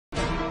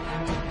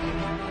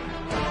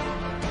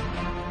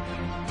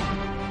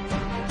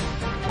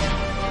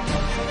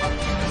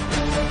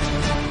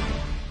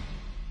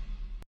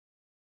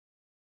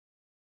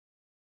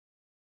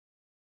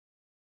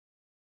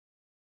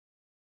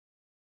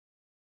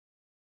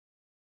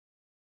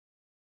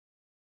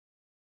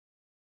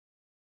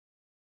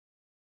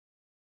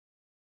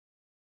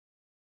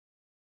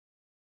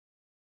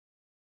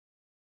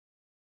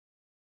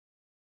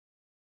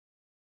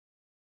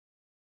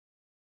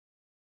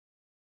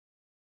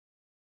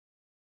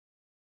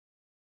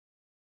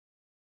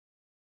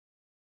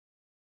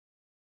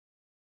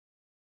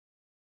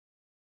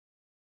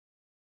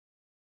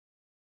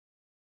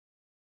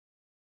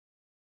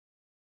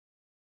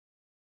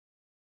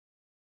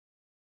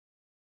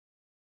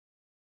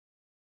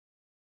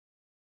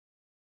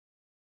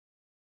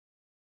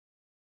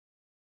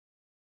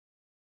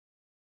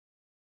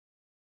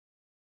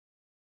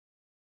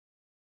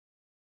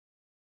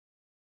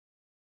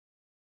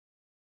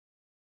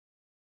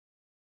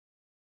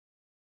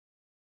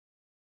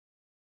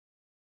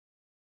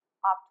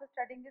After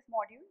studying this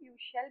module, you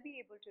shall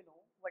be able to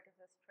know what is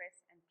a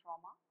stress and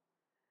trauma,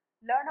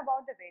 learn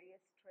about the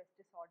various stress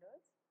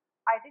disorders,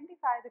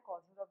 identify the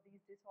causes of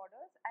these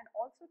disorders, and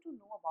also to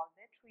know about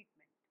their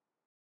treatment.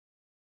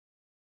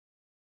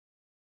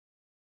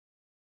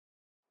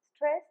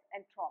 Stress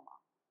and trauma.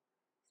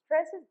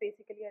 Stress is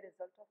basically a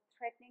result of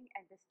threatening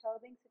and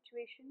disturbing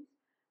situations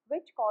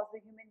which cause the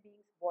human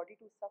being's body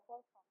to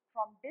suffer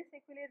from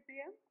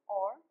disequilibrium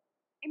or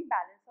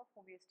imbalance of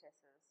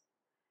homeostasis.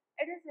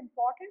 It is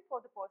important for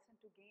the person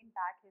to gain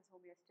back his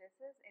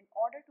homeostasis in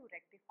order to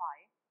rectify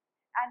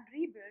and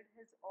rebuild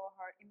his or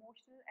her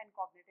emotional and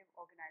cognitive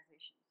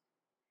organizations.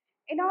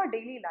 In our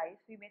daily life,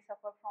 we may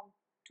suffer from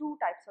two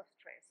types of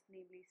stress,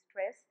 namely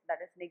stress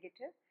that is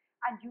negative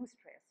and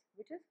eustress,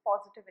 which is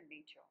positive in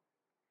nature.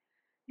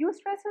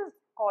 Eustress is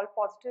called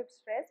positive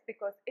stress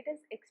because it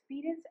is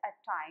experienced at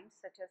times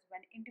such as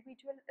when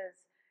individual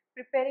is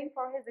preparing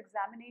for his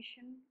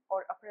examination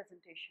or a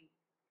presentation.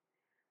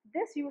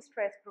 This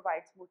eustress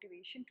provides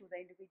motivation to the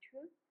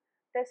individual.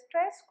 The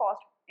stress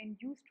caused in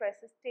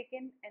eustress is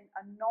taken in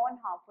a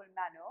non-harmful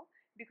manner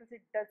because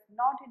it does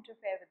not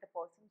interfere with the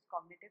person's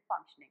cognitive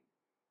functioning.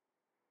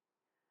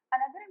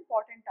 Another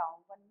important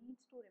term one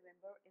needs to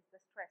remember is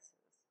the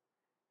stressors.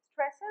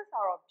 Stressors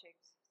are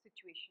objects,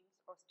 situations,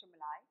 or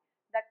stimuli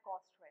that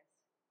cause stress.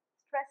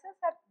 Stressors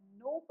have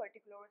no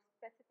particular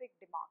specific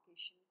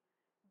demarcation.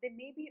 They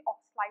may be of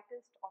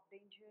slightest of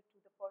danger to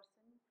the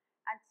person,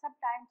 and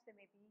sometimes they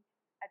may be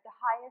at the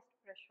highest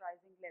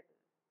pressurizing level.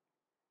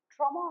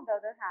 Trauma, on the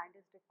other hand,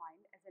 is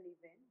defined as an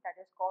event that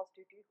is caused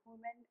due to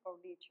human or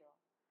nature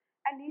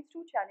and leads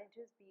to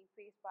challenges being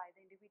faced by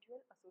the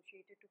individual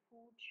associated to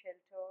food,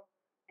 shelter,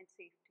 and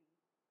safety.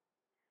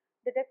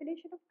 The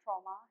definition of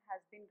trauma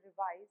has been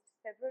revised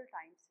several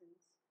times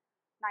since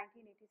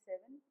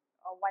 1987,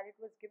 while it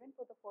was given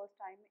for the first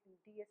time in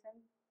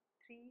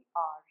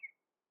DSM-3R.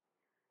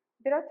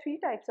 There are three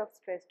types of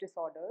stress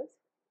disorders,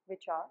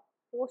 which are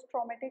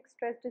post-traumatic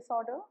stress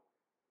disorder,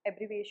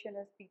 abbreviation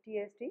is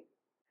PTSD,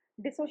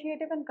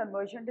 dissociative and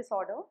conversion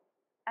disorder,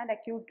 and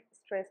acute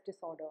stress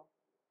disorder.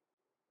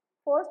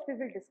 First, we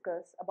will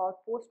discuss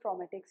about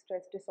post-traumatic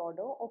stress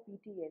disorder or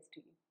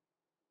PTSD.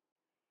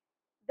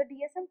 The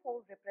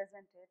DSM-4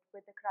 represented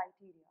with the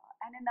criteria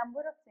and a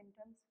number of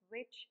symptoms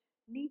which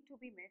need to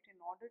be met in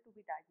order to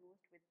be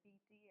diagnosed with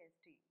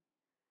PTSD.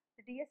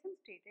 The DSM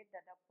stated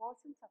that a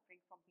person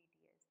suffering from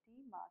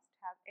PTSD must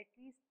have at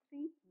least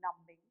 3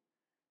 numbing,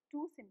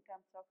 2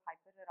 symptoms of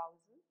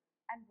hyperarousal,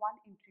 and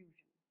 1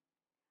 intrusion.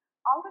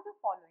 Out of the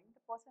following,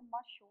 the person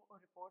must show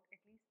or report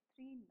at least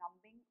 3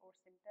 numbing or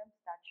symptoms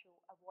that show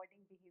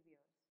avoiding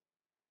behaviors,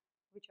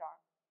 which are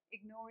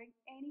ignoring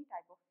any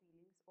type of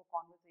feelings or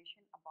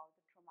conversation about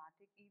the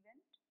traumatic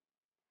event,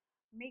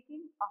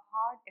 making a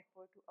hard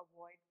effort to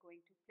avoid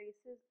going to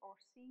places or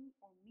seeing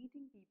or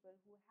meeting people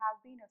who have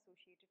been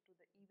associated to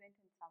the event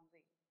in some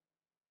way,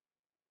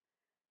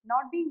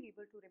 not being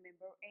able to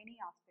remember any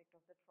aspect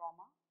of the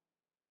trauma,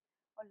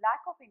 or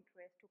lack of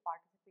interest to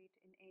participate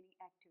in any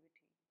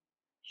activity,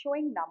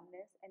 showing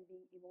numbness and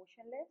being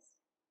emotionless,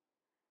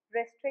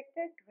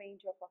 restricted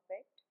range of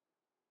affect,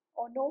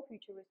 or no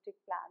futuristic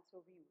plans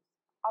or views.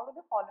 Out of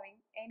the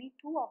following, any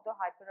two of the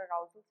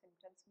hyperarousal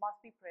symptoms must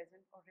be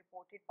present or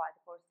reported by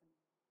the person,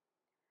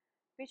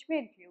 which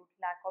may include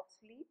lack of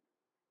sleep,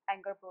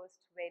 anger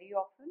bursts very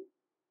often,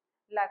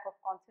 lack of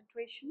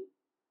concentration,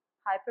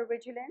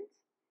 hypervigilance,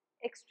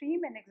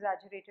 extreme and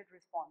exaggerated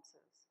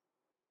responses.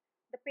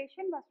 The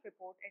patient must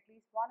report at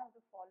least one of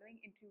the following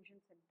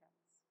intrusion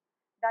symptoms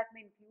that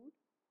may include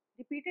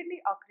repeatedly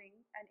occurring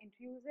and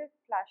intrusive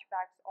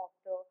flashbacks of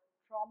the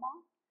trauma,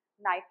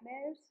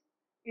 nightmares,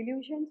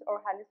 illusions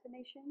or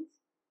hallucinations,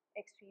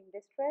 extreme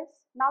distress.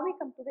 Now we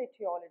come to the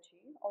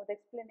etiology or the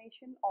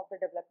explanation of the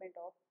development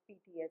of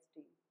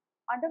PTSD,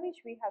 under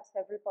which we have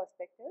several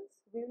perspectives.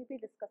 We will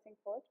be discussing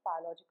first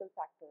biological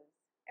factors.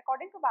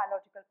 According to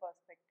biological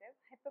perspective,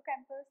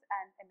 hippocampus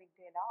and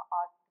amygdala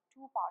are the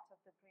two parts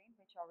of the brain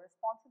which are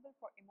responsible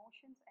for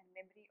emotions and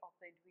memory of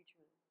the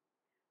individual.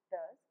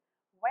 Thus,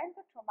 when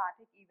the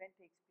traumatic event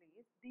takes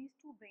place, these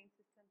two brain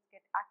systems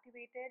get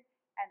activated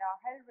and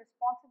are held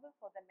responsible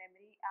for the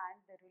memory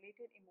and the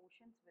related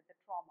emotions with the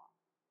trauma.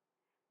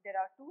 There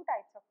are two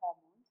types of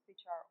hormones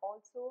which are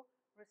also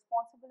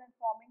responsible in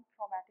forming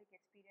traumatic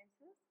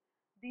experiences.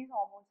 These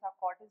hormones are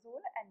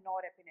cortisol and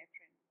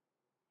norepinephrine.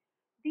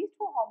 These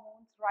two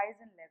hormones rise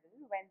in level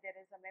when there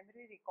is a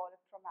memory recall of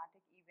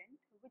traumatic event,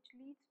 which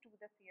leads to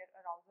the fear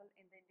arousal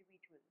in the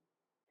individual.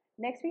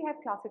 Next, we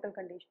have classical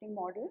conditioning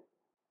model.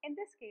 In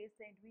this case,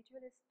 the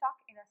individual is stuck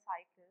in a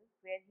cycle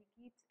where he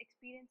keeps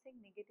experiencing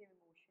negative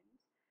emotions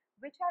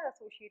which are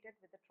associated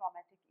with the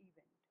traumatic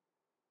event.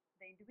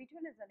 The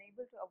individual is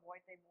unable to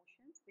avoid the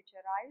emotions which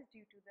arise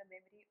due to the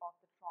memory of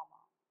the trauma.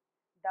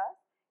 Thus,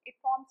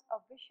 it forms a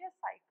vicious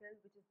cycle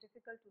which is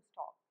difficult to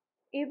stop.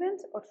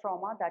 Events or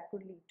trauma that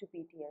could lead to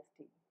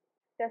PTSD.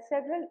 There are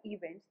several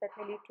events that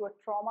may lead to a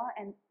trauma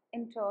and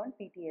in turn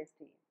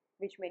PTSD,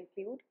 which may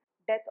include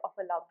death of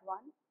a loved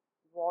one,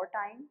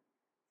 wartime,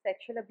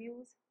 sexual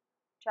abuse,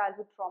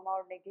 childhood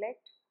trauma or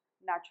neglect,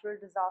 natural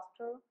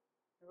disaster,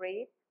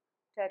 rape,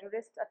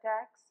 terrorist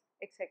attacks,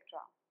 etc.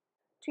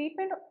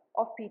 Treatment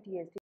of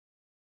PTSD.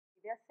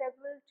 There are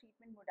several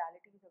treatment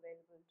modalities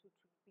available to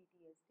treat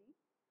PTSD,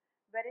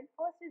 wherein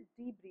first is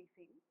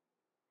debriefing.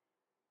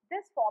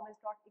 This form is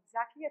not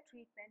exactly a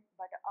treatment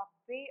but a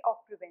way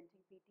of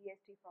preventing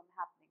PTSD from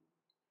happening.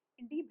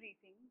 In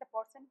debriefing, the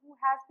person who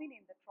has been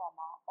in the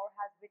trauma or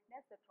has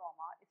witnessed the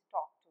trauma is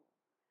talked to.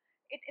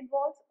 It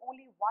involves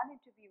only one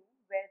interview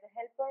where the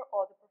helper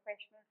or the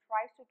professional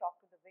tries to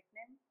talk to the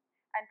victim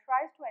and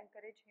tries to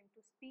encourage him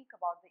to speak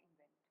about the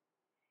event.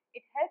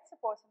 It helps the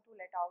person to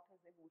let out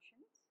his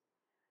emotions.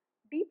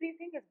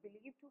 Debriefing is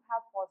believed to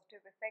have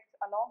positive effects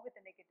along with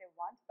the negative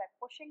ones by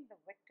pushing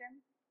the victim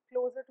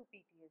closer to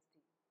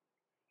PTSD.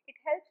 It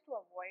helps to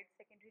avoid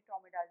secondary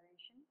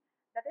traumatization.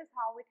 That is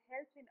how it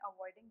helps in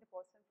avoiding the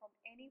person from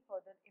any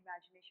further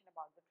imagination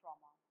about the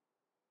trauma.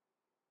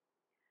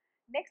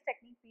 Next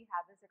technique we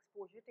have is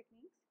exposure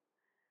techniques.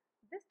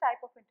 This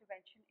type of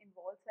intervention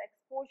involves the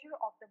exposure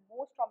of the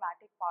most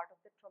traumatic part of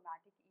the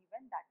traumatic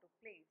event that took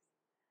place.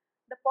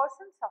 The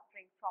person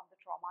suffering from the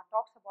trauma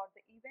talks about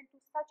the event to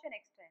such an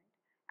extent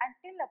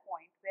until a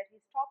point where he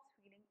stops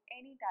feeling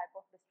any type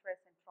of distress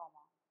and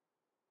trauma.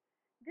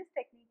 This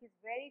technique is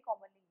very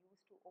commonly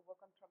used to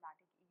overcome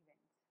traumatic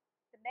events.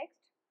 The next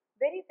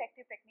very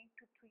effective technique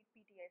to treat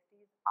PTSD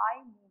is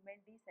eye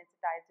movement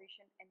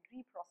desensitization and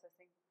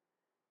reprocessing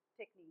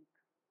technique.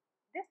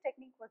 This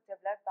technique was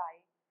developed by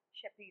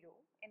Shapiro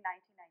in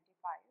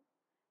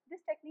 1995.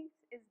 This technique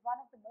is one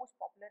of the most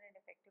popular and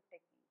effective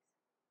techniques.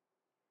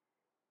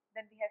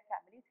 Then we have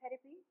family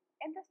therapy.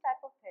 In this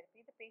type of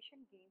therapy, the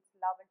patient gains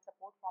love and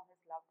support from his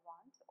loved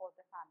ones or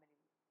the family.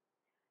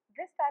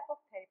 This type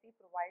of therapy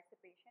provides the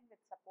patient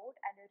with support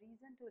and a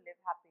reason to live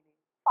happily.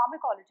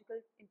 Pharmacological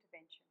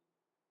intervention.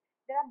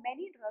 There are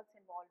many drugs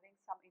involving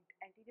some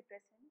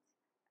antidepressants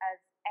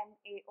as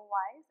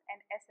MAOIs and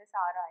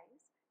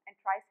SSRIs and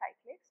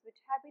tricyclics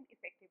which have been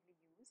effectively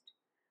used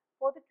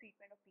for the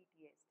treatment of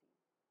PTSD.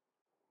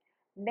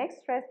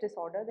 Next stress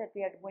disorder that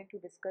we are going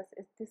to discuss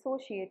is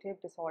dissociative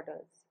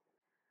disorders,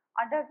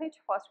 under which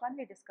first one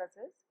we discuss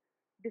is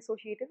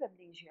dissociative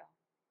amnesia.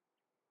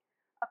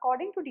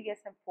 According to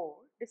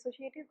DSM-4,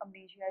 dissociative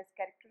amnesia is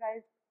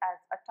characterized as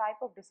a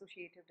type of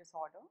dissociative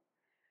disorder.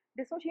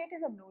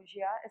 Dissociative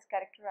amnesia is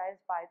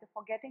characterized by the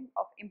forgetting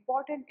of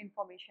important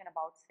information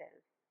about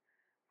self.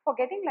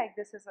 Forgetting like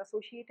this is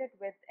associated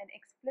with an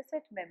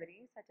explicit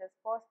memory such as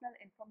personal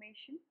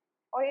information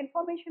or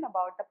information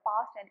about the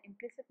past and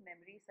implicit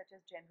memory such as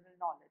general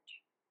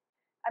knowledge.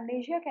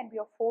 Amnesia can be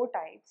of four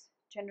types: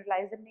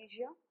 generalized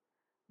amnesia,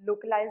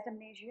 localized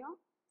amnesia,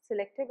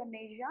 selective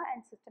amnesia,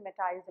 and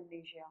systematized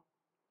amnesia.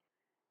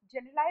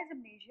 Generalized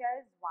amnesia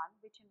is one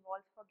which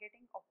involves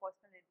forgetting of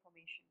personal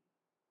information.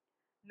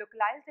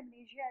 Localized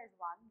amnesia is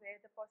one where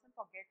the person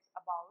forgets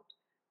about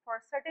for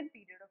a certain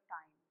period of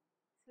time.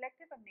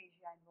 Selective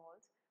amnesia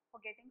involves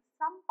forgetting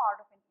some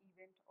part of an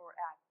event or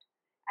act.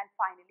 And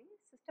finally,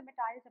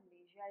 systematized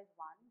amnesia is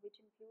one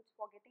which includes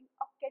forgetting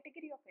a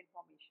category of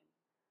information,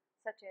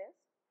 such as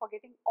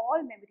forgetting all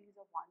memories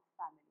of one's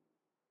family.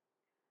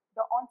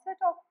 The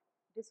onset of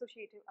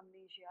dissociative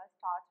amnesia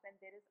starts when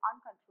there is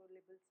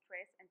uncontrollable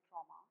stress and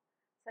trauma,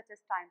 such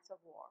as times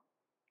of war,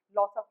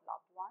 loss of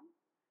loved ones,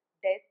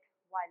 death,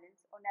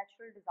 violence, or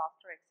natural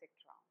disaster, etc.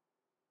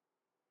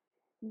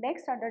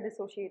 Next, under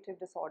dissociative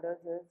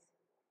disorders is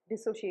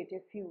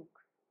dissociative fugue.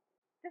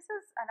 This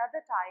is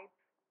another type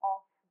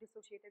of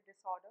dissociative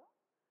disorder.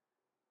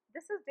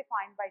 This is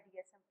defined by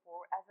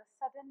DSM-4 as a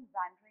sudden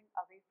wandering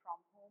away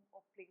from home or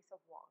place of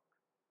work.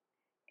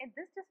 In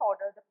this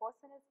disorder, the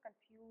person is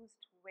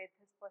confused with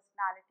his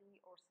personality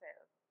or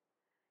self.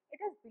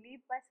 It is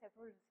believed by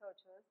several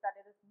researchers that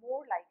it is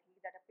more likely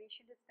that a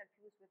patient is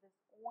confused with his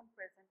own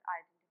present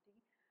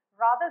identity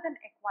rather than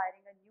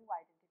acquiring a new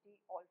identity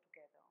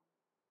altogether.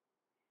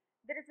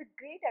 There is a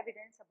great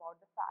evidence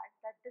about the fact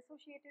that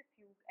dissociative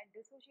fugue and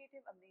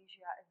dissociative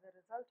amnesia is the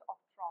result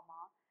of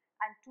trauma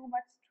and too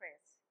much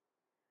stress.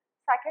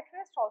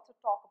 Psychiatrists also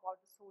talk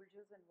about the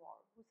soldiers in war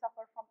who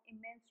suffer from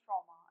immense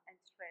trauma and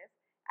stress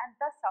and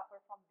thus suffer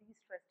from these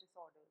stress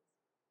disorders.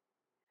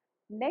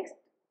 Next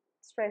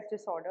stress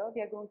disorder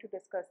we are going to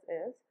discuss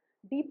is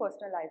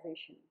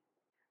depersonalization.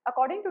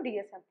 According to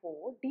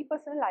DSM-4,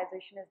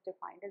 depersonalization is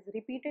defined as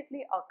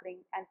repeatedly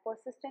occurring and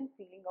persistent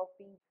feeling of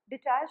being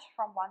detached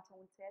from one's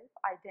own self,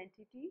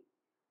 identity,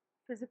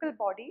 physical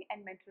body,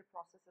 and mental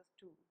processes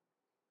too.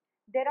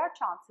 There are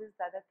chances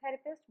that a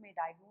therapist may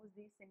diagnose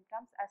these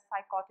symptoms as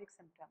psychotic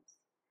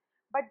symptoms,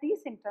 but these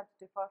symptoms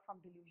differ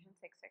from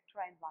delusions, etc.,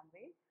 in one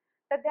way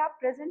that they are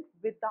present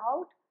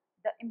without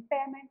the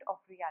impairment of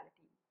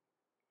reality.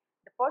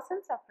 The person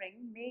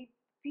suffering may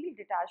feel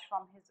detached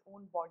from his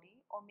own body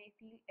or may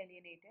feel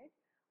alienated,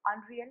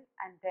 unreal,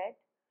 and dead,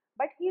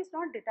 but he is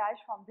not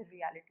detached from the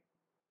reality.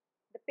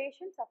 The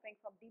patient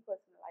suffering from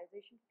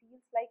depersonalization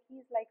feels like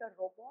he is like a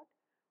robot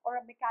or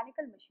a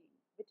mechanical machine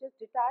which is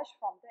detached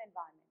from the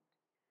environment.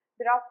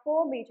 There are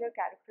four major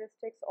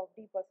characteristics of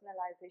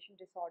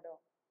depersonalization disorder,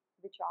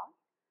 which are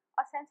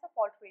A sense of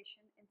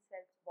alteration in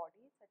self's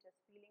body, such as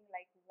feeling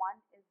like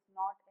one is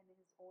not in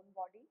his own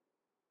body.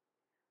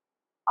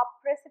 A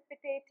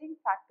precipitating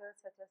factor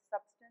such as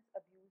substance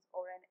abuse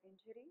or an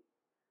injury.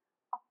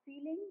 A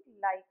feeling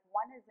like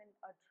one is in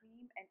a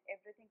dream and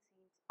everything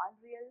seems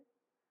unreal,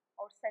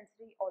 or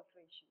sensory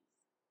alterations.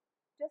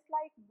 Just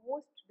like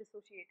most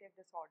dissociative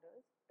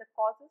disorders, the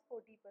causes for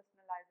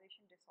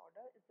depersonalization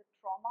disorder is the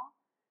trauma,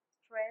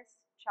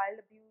 stress, child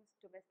abuse,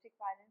 domestic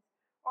violence,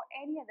 or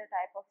any other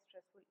type of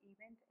stressful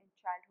event in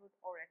childhood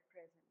or at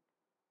present.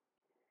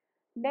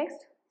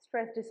 Next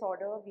stress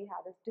disorder we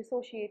have is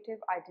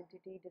dissociative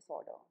identity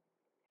disorder.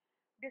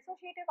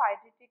 Dissociative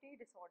identity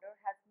disorder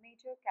has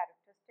major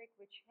characteristics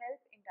which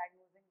help in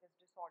diagnosing this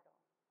disorder.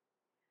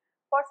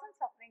 Persons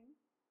suffering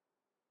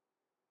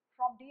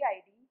from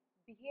DID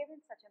behave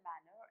in such a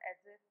manner as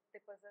if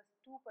they possess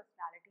two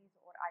personalities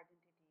or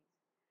identities.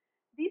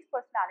 These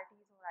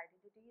personalities or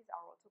identities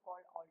are also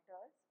called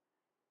alters.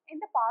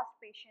 In the past,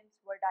 patients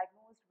were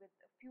diagnosed with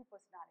a few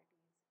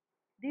personalities.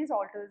 These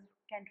alters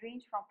can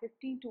range from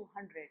 15 to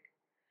 100.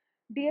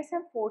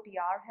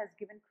 DSM-4-TR has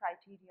given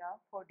criteria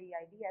for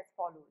DID as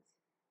follows.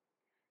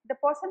 The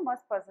person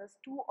must possess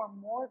two or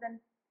more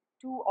than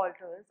two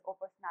alters or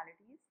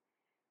personalities.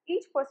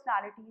 Each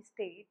personality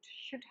state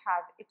should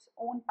have its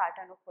own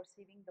pattern of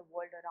perceiving the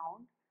world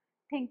around,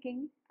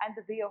 thinking, and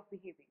the way of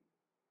behaving.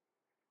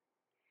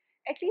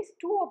 At least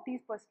two of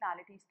these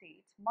personality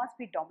states must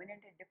be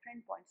dominant at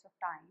different points of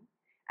time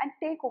and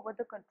take over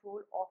the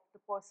control of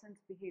the person's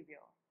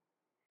behavior.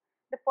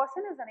 The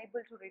person is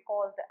unable to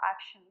recall the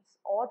actions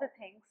or the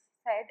things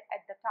said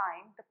at the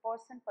time the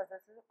person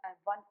possesses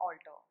one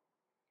alter.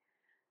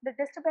 The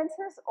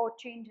disturbances or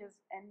changes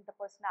in the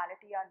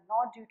personality are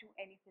not due to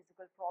any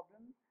physical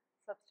problem,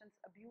 substance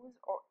abuse,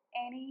 or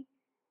any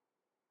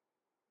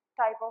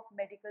type of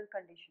medical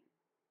condition.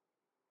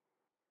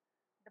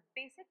 The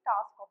basic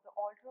task of the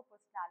alter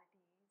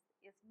personalities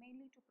is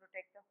mainly to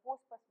protect the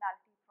host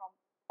personality from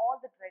all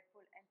the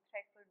dreadful and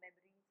threatful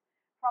memories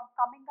from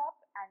coming up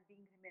and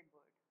being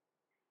remembered.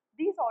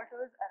 These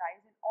alters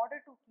arise in order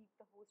to keep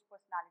the host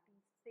personality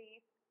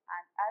safe,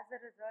 and as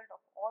a result of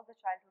all the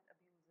childhood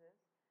abuses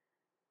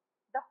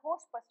the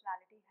host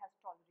personality has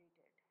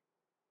tolerated.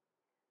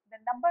 The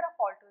number of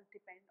alters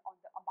depend on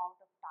the amount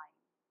of time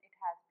it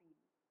has been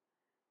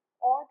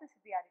or the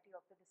severity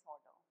of the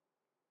disorder.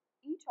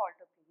 Each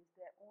alter plays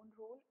their own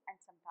role, and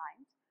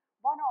sometimes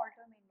one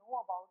alter may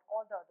know about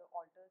all the other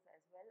alters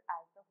as well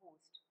as the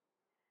host.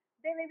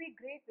 There may be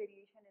great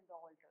variation in the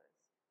alters.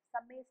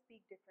 Some may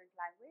speak different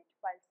language,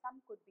 while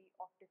some could be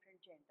of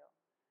different gender.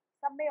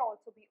 Some may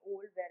also be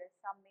old, whereas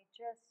some may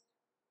just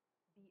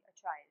be a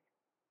child.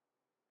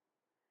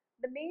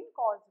 The main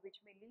cause which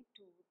may lead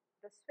to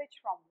the switch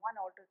from one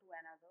alter to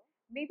another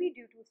may be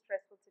due to a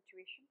stressful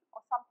situation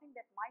or something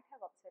that might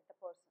have upset the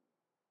person.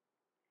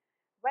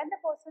 When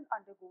the person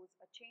undergoes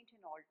a change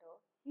in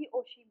alter, he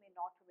or she may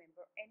not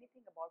remember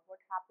anything about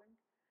what happened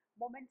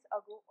moments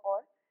ago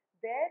or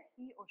where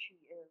he or she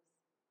is.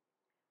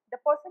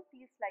 The person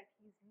feels like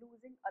he's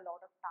losing a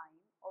lot of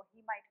time, or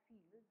he might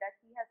feel that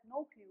he has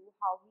no clue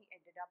how he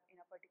ended up in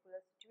a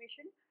particular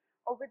situation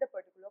or with a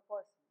particular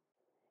person.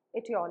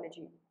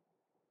 Etiology.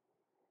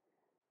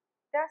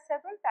 There are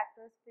several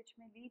factors which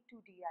may lead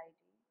to DID,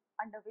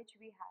 under which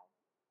we have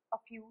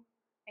a few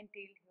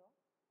entailed here.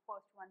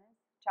 First one is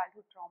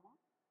childhood trauma.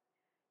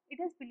 It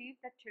is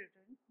believed that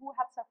children who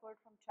have suffered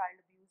from child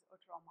abuse or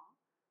trauma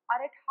are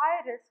at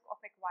high risk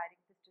of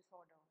acquiring this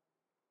disorder.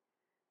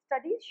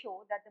 Studies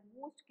show that the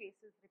most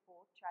cases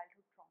report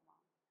childhood trauma.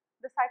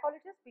 The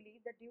psychologists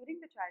believe that during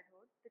the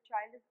childhood, the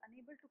child is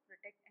unable to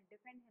protect and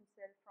defend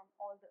himself from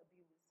all the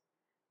abuse.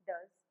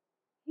 Thus,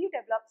 he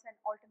develops an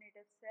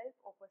alternative self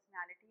or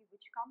personality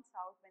which comes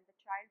out when the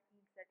child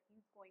feels that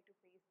he is going to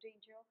face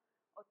danger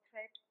or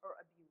threat or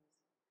abuse.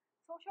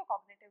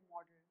 Socio-cognitive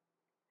model.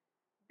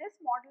 This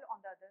model, on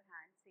the other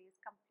hand, says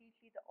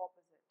completely the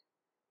opposite.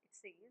 It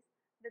says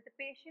that the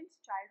patient's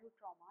childhood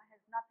trauma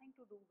has nothing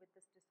to do with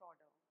this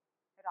disorder.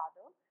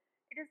 Rather,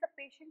 it is the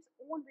patient's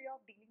own way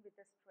of dealing with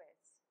the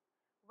stress.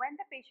 When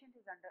the patient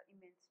is under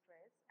immense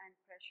stress and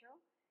pressure,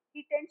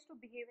 he tends to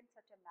behave in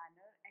such a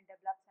manner and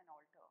develops an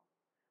alter.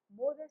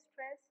 More the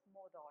stress,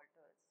 more the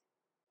alters.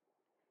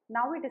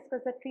 Now we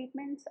discuss the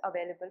treatments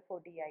available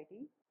for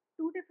DID.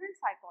 Two different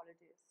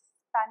psychologists,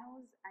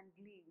 Spanos and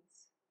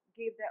Gleaves,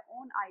 gave their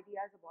own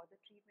ideas about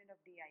the treatment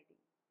of DID.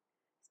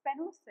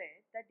 Spanos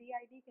said that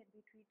DID can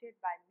be treated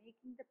by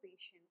making the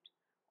patient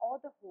or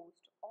the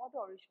host or the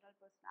original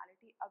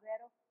personality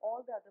aware of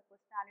all the other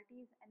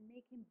personalities and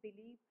make him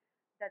believe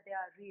that they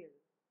are real.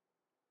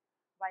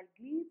 While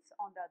Gleaves,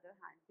 on the other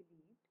hand,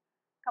 believed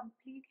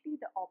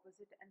completely the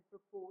opposite and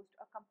proposed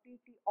a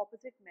completely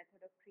opposite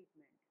method of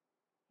treatment.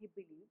 He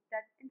believed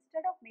that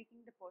instead of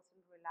making the person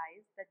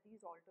realize that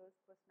these alters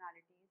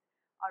personalities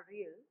are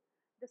real,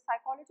 the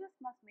psychologist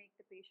must make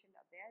the patient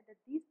aware that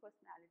these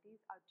personalities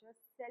are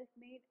just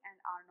self-made and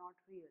are not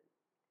real.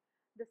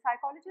 The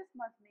psychologist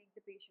must make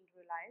the patient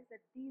realize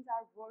that these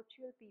are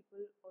virtual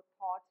people or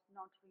thoughts,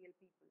 not real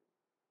people.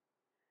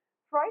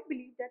 Freud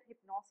believed that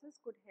hypnosis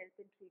could help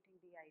in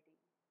treating DID.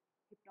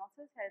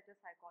 Hypnosis helped the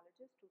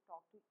psychologist to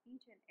talk to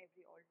each and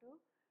every alter,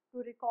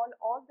 to recall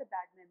all the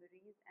bad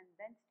memories and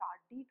then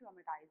start de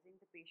traumatizing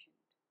the patient.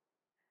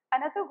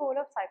 Another goal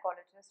of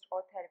psychologists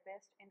or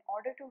therapists in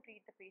order to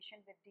treat the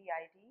patient with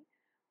DID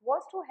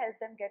was to help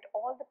them get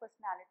all the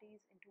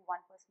personalities into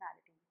one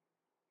personality.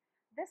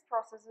 This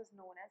process is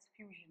known as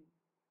fusion.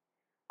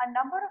 A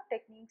number of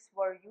techniques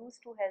were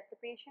used to help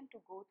the patient to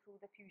go through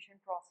the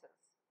fusion process.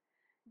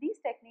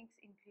 These techniques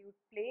include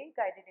play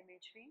guided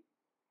imagery,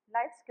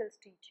 life skills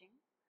teaching,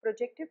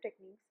 projective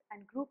techniques,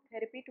 and group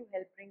therapy to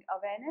help bring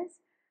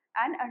awareness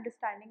and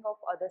understanding of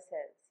other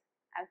cells,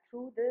 and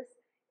through this,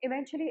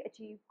 eventually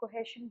achieve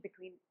cohesion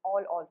between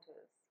all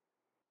alters.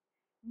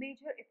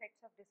 Major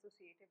effects of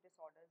dissociative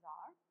disorders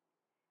are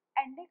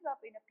ending up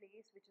in a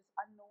place which is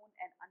unknown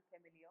and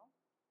unfamiliar,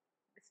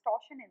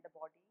 distortion in the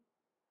body,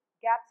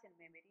 gaps in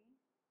memory,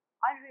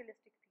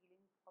 unrealistic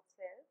feeling of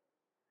self,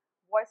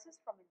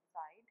 voices from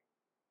inside,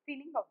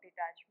 feeling of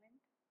detachment,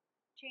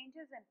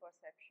 changes in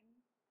perception,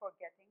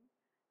 forgetting,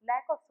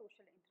 lack of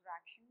social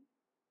interaction,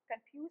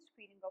 confused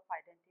feeling of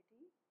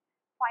identity,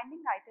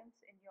 finding items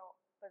in your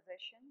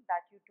possession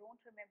that you don't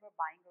remember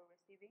buying or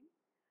receiving,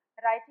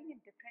 writing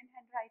in different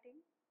handwriting,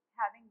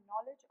 having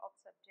knowledge of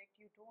subject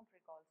you don't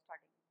recall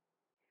studying.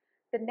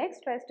 The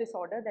next stress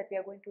disorder that we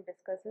are going to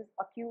discuss is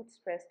acute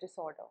stress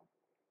disorder.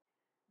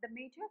 The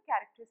major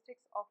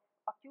characteristics of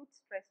acute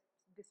stress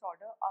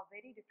disorder are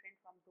very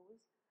different from those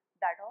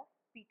that of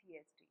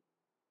PTSD.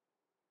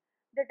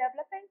 The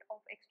development of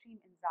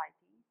extreme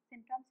anxiety,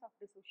 symptoms of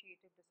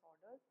dissociative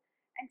disorders,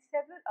 and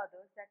several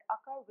others that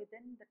occur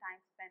within the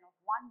time span of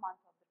 1 month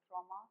of the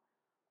trauma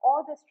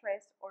or the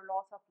stress or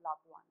loss of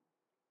loved one.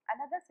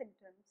 Another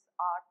symptoms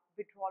are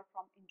withdrawal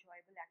from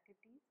enjoyable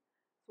activities,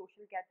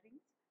 social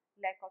gatherings,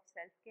 lack of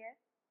self-care,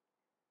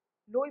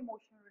 low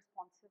emotional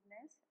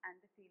responsiveness, and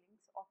the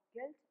feelings of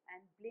guilt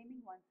and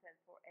blaming oneself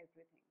for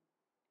everything.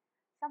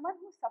 Someone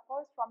who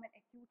suffers from an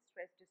acute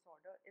stress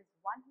disorder is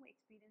one who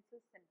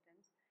experiences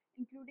symptoms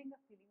including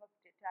a feeling of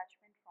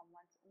detachment from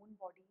one's own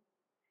body,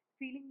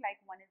 feeling like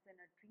one is in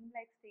a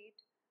dreamlike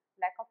state,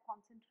 lack of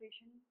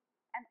concentration,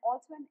 and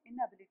also an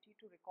inability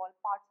to recall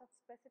parts of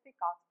specific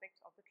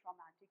aspects of the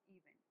traumatic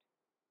event.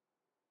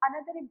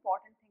 Another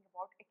important thing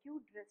about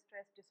acute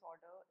stress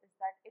disorder is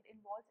that it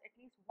involves at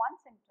least one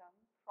symptom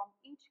from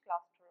each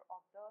cluster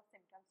of the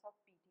symptoms of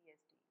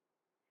PTSD.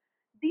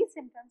 These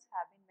symptoms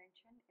have been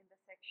mentioned in the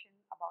section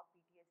about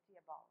PTSD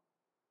above.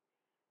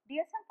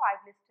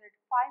 DSM-5 listed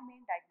 5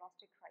 main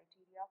diagnostic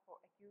criteria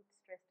for acute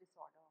stress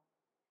disorder.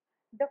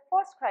 The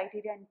first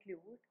criteria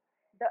include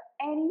the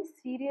any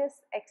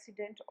serious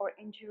accident or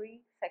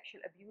injury,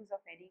 sexual abuse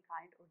of any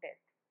kind or death,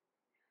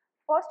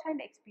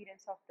 first-hand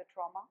experience of the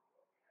trauma,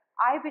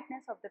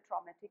 eyewitness of the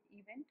traumatic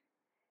event,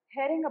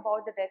 hearing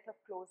about the death of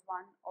close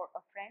one or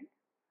a friend,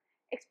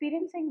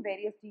 experiencing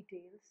various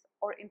details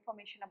or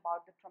information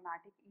about the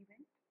traumatic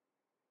event.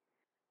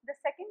 The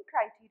second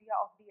criteria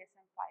of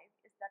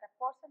DSM-5 is that a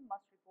person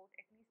must report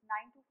at least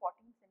 9 to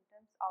 14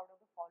 symptoms out of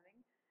the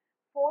following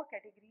 4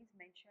 categories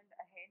mentioned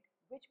ahead,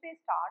 which may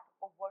start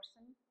or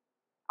worsen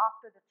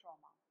after the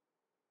trauma.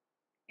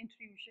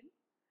 Intrusion,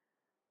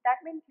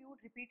 that may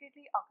include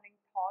repeatedly occurring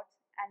thoughts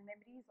and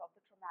memories of the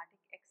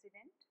traumatic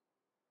accident.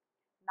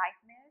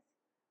 Nightmares,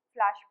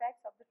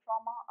 flashbacks of the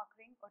trauma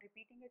occurring or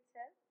repeating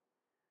itself.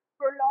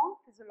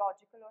 Prolonged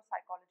physiological or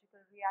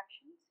psychological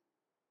reactions.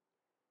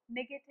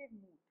 Negative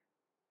mood,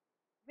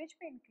 which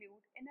may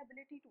include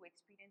inability to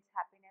experience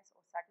happiness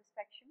or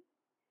satisfaction.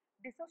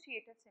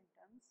 Dissociative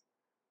symptoms,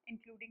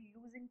 including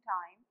losing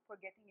time,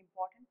 forgetting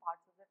important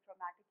parts of the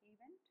traumatic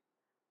event,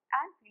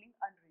 and feeling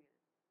unreal.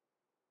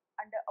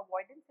 Under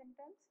avoidance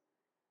symptoms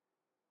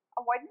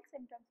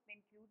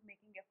may include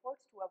making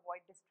efforts to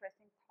avoid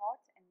distressing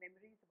thoughts and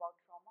memories about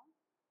trauma,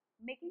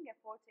 making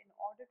efforts in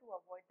order to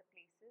avoid the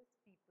places,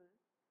 people,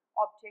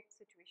 objects,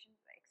 situations,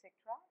 etc.,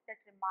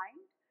 that remind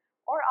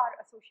or are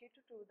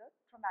associated to the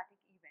traumatic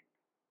event.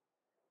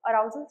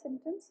 Arousal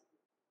symptoms,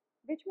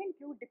 which may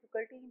include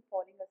difficulty in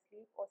falling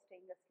asleep or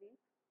staying asleep,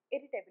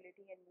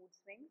 irritability and mood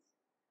swings,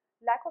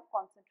 lack of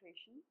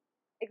concentration,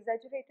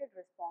 exaggerated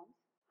response,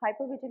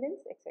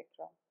 hypervigilance,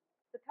 etc.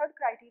 The third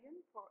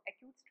criterion for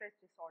acute stress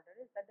disorder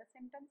is that the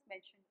symptoms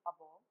mentioned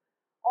above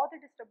or the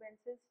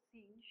disturbances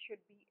seen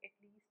should be at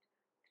least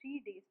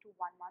 3 days to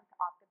 1 month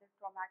after the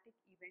traumatic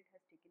event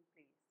has taken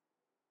place.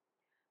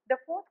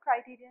 The fourth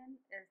criterion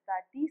is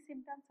that these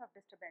symptoms of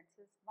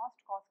disturbances must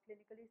cause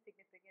clinically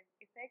significant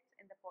effects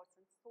in the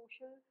person's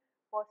social,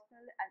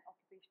 personal, and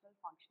occupational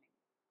functioning.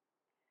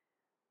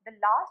 The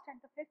last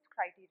and the fifth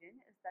criterion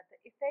is that the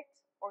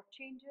effects or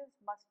changes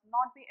must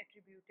not be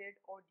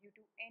attributed or due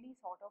to any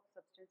sort of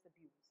substance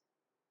abuse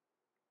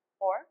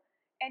or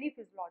any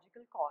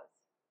physiological cause.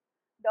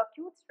 The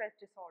acute stress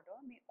disorder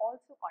may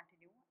also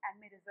continue and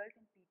may result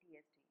in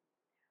PTSD,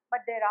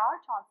 but there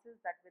are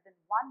chances that within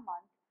 1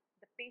 month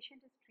the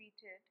patient is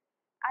treated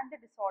and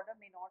the disorder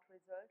may not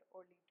result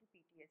or lead to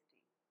PTSD.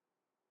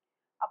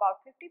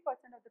 About 50%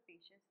 of the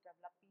patients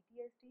develop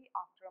PTSD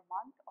after a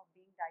month of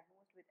being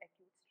diagnosed with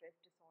acute stress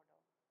disorder.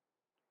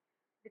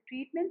 The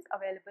treatments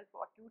available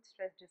for acute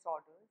stress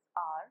disorders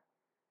are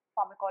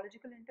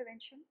pharmacological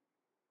intervention,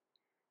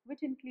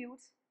 which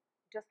includes,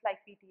 just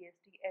like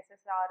PTSD,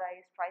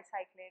 SSRIs,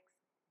 tricyclics,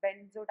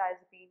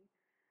 benzodiazepine,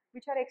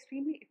 which are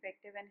extremely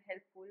effective and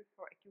helpful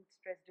for acute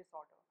stress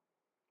disorder.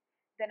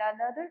 Then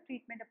another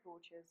treatment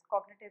approach is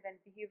cognitive and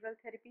behavioral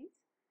therapies,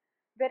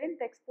 wherein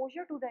the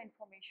exposure to the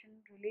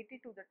information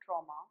related to the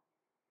trauma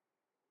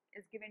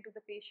is given to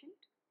the patient.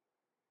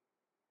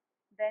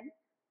 Then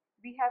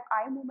we have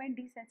eye movement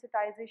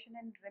desensitization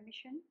and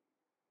remission,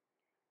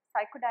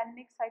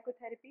 psychodynamic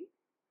psychotherapy,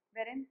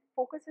 wherein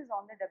focuses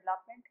on the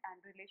development and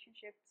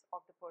relationships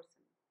of the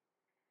person.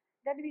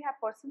 Then we have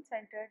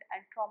person-centered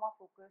and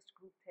trauma-focused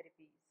group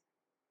therapies.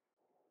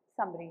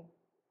 Summary.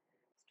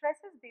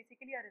 Stress is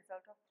basically a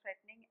result of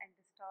threatening and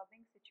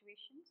disturbing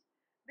situations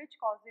which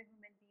cause a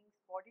human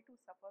being's body to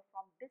suffer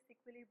from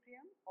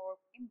disequilibrium or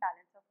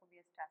imbalance of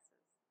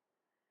homeostasis.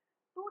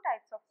 Two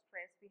types of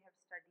stress we have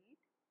studied.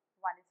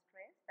 One is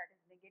stress that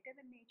is negative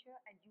in nature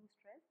and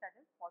eustress that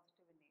is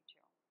positive in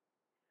nature.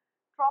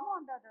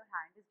 Trauma, on the other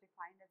hand, is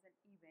defined as an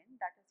event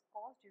that is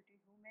caused due to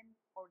human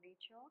or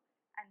nature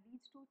and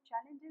leads to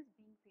challenges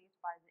being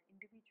faced by the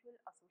individual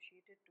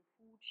associated to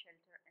food,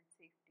 shelter, and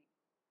safety.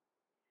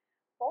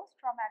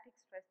 Post-traumatic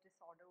stress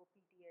disorder or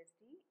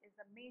PTSD is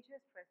a major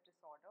stress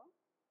disorder.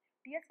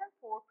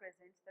 DSM-4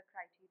 presents the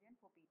criterion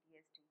for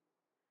PTSD.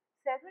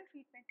 Several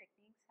treatment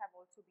techniques have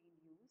also been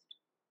used.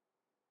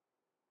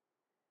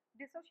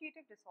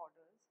 Dissociative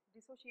disorders,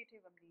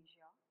 dissociative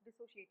amnesia,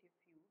 dissociative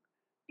fugue,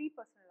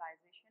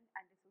 depersonalization,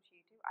 and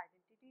dissociative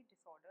identity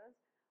disorders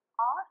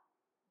are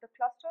the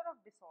cluster of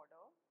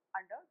disorder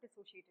under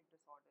dissociative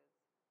disorders.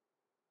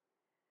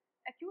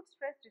 Acute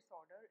stress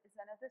disorder is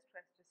another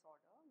stress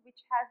disorder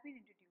which has been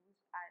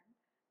introduced, and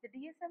the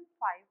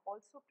DSM-5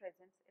 also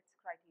presents its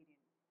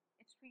criterion.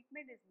 Its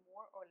treatment is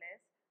more or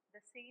less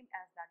the same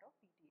as that of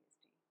PTSD.